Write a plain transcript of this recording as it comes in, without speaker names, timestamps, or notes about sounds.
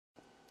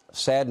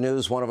Sad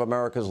news, one of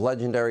America's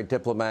legendary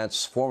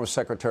diplomats, former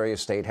Secretary of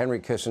State Henry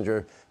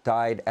Kissinger,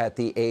 died at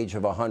the age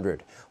of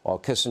 100. While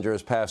Kissinger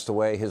has passed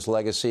away, his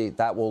legacy,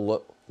 that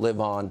will live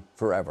on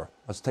forever.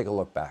 Let's take a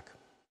look back.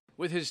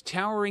 With his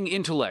towering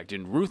intellect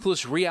and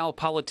ruthless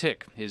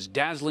realpolitik, his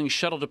dazzling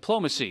shuttle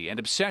diplomacy and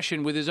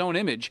obsession with his own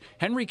image,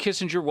 Henry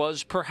Kissinger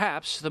was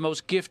perhaps the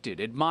most gifted,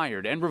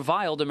 admired, and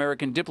reviled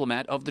American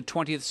diplomat of the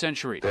 20th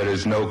century. There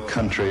is no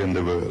country in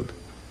the world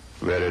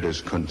where it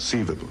is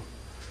conceivable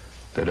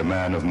that a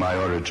man of my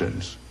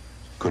origins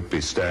could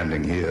be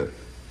standing here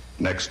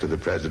next to the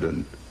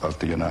President of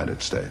the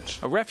United States.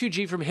 A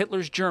refugee from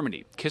Hitler's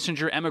Germany,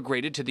 Kissinger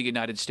emigrated to the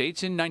United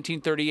States in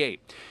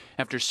 1938.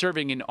 After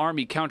serving in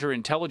Army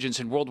counterintelligence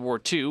in World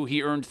War II,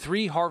 he earned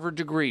 3 Harvard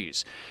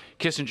degrees.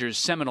 Kissinger's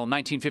seminal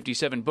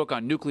 1957 book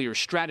on nuclear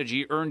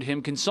strategy earned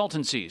him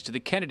consultancies to the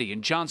Kennedy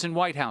and Johnson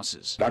White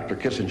Houses. Dr.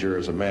 Kissinger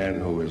is a man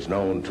who is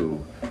known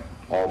to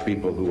all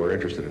people who are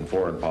interested in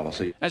foreign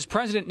policy. As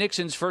President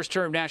Nixon's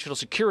first-term national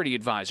security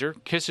advisor,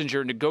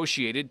 Kissinger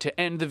negotiated to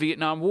end the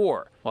Vietnam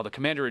War, while the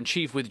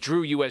commander-in-chief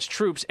withdrew U.S.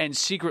 troops and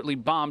secretly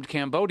bombed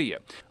Cambodia.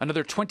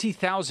 Another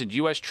 20,000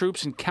 U.S.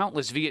 troops and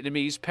countless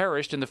Vietnamese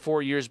perished in the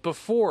 4 years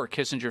before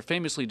Kissinger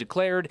famously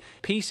declared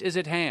peace is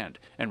at hand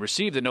and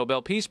received the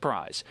Nobel Peace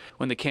Prize.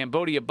 When the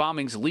Cambodia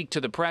bombings leaked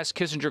to the press,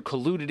 Kissinger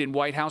colluded in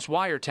White House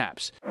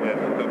wiretaps. Yes,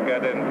 to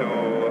get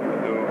to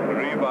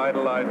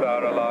revitalize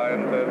our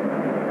alliances,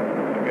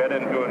 get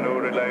into a new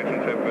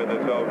relationship with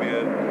the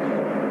Soviets,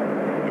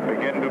 to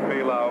begin to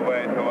feel our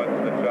way towards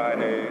the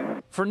Chinese.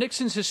 For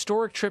Nixon's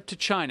historic trip to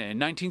China in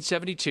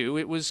 1972,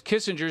 it was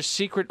Kissinger's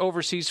secret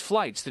overseas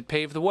flights that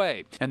paved the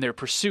way, and their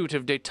pursuit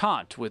of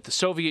détente with the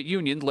Soviet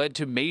Union led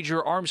to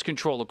major arms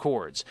control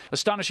accords,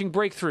 astonishing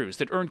breakthroughs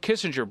that earned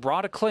Kissinger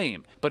broad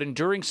acclaim, but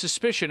enduring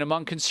suspicion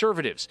among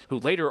conservatives, who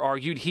later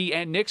argued he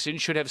and Nixon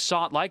should have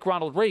sought, like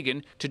Ronald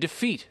Reagan, to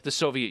defeat the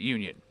Soviet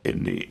Union.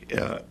 In the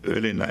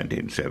early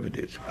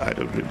 1970s, I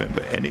don't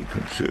remember any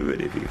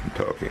conservative even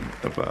talking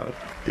about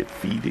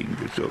defeating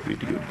the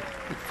Soviet Union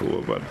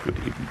before one could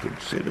even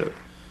consider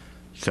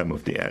some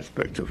of the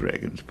aspects of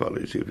Reagan's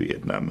policy.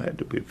 Vietnam had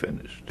to be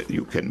finished.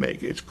 You can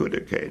make as good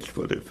a case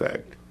for the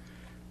fact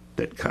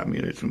that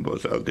communism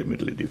was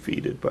ultimately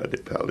defeated by the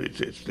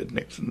policies that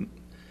Nixon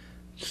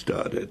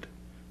started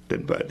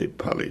than by the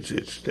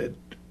policies that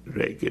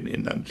Reagan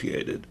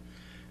enunciated,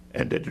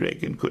 and that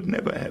Reagan could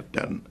never have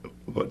done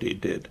what he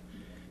did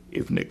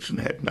if Nixon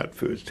had not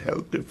first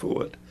held the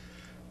fort,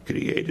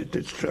 created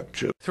the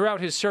structure. Throughout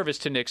his service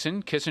to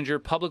Nixon,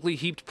 Kissinger publicly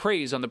heaped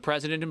praise on the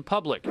president in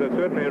public. There's a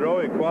certain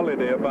heroic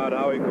quality about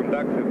how he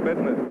conducts his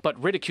business.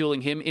 But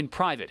ridiculing him in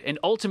private and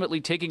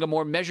ultimately taking a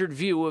more measured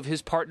view of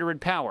his partner in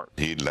power.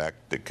 He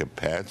lacked the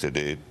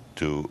capacity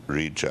to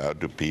reach out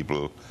to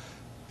people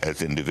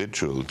as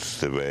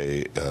individuals the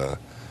way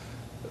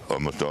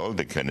almost all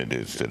the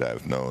candidates that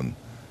I've known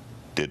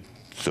did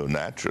so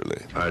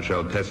naturally. I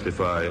shall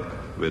testify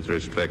with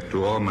respect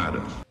to all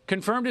matters.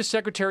 Confirmed as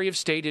Secretary of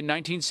State in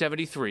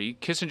 1973,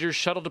 Kissinger's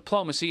shuttle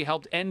diplomacy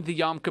helped end the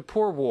Yom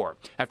Kippur War.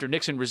 After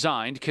Nixon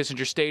resigned,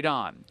 Kissinger stayed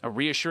on, a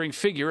reassuring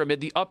figure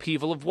amid the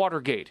upheaval of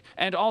Watergate,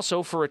 and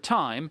also, for a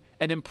time,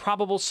 an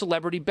improbable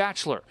celebrity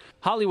bachelor.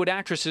 Hollywood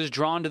actresses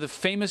drawn to the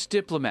famous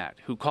diplomat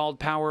who called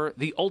power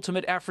the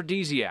ultimate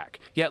aphrodisiac.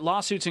 Yet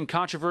lawsuits and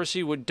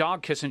controversy would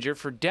dog Kissinger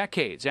for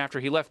decades after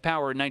he left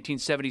power in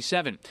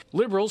 1977.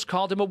 Liberals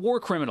called him a war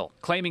criminal,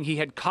 claiming he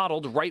had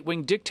coddled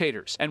right-wing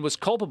dictators and was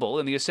culpable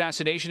in the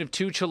assassination of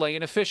 2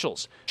 Chilean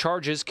officials,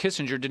 charges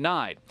Kissinger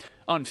denied.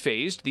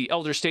 Unfazed, the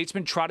elder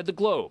statesman trotted the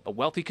globe, a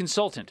wealthy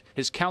consultant,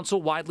 his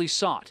counsel widely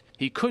sought.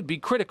 He could be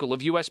critical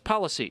of U.S.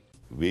 policy.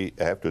 We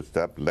have to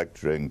stop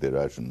lecturing the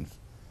Russians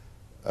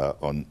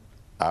on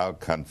our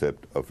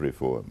concept of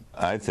reform.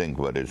 I think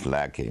what is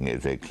lacking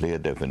is a clear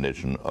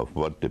definition of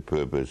what the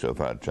purpose of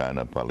our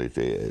China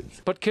policy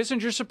is. But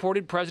Kissinger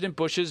supported President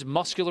Bush's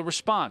muscular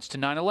response to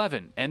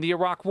 9/11 and the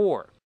Iraq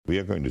War. We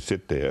are going to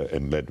sit there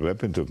and let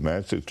weapons of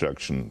mass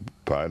destruction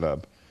pile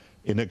up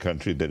in a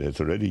country that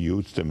has already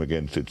used them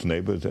against its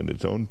neighbors and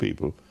its own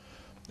people,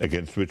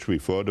 against which we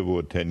fought a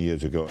war 10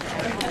 years ago.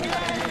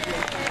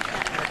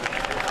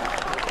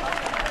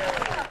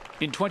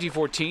 In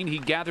 2014, he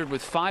gathered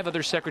with 5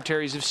 other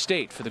secretaries of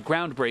state for the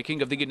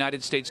groundbreaking of the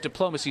United States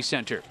Diplomacy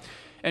Center.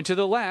 And to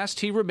the last,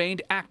 he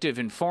remained active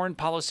in foreign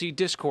policy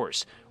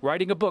discourse,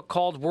 writing a book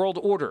called World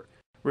Order,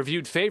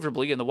 reviewed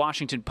favorably in the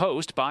Washington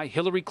Post by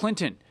Hillary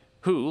Clinton,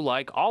 who,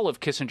 like all of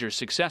Kissinger's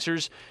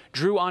successors,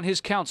 drew on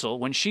his counsel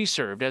when she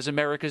served as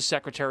America's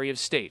Secretary of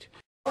State.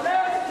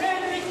 Arrest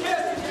Henry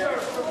Kissinger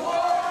for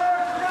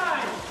war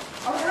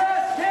crimes!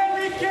 Arrest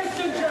Henry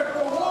Kissinger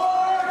for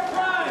war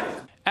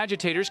crimes!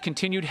 Agitators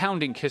continued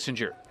hounding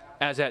Kissinger,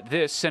 as at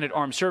this Senate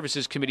Armed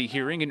Services Committee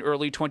hearing in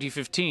early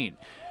 2015,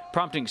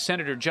 prompting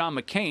Senator John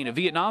McCain, a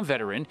Vietnam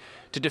veteran,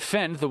 to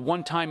defend the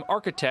one-time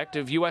architect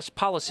of U.S.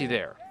 policy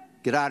there.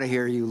 Get out of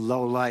here, you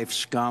low-life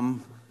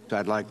scum.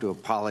 I'd like to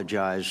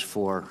apologize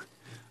for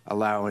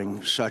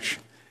allowing such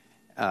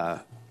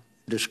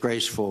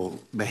disgraceful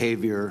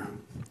behavior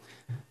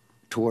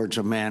towards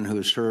a man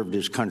who served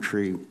his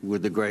country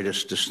with the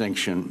greatest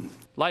distinction.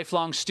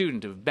 Lifelong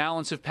student of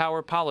balance of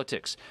power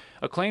politics,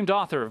 acclaimed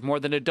author of more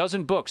than a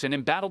dozen books and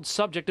embattled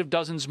subject of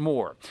dozens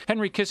more,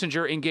 Henry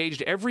Kissinger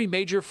engaged every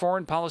major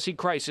foreign policy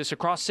crisis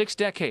across 6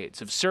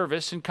 decades of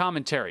service and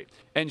commentary,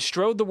 and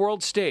strode the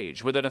world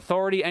stage with an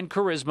authority and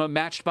charisma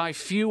matched by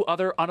few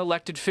other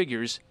unelected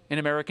figures in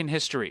American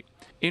history.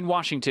 In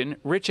Washington,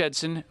 Rich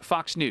Edson,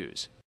 Fox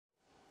News.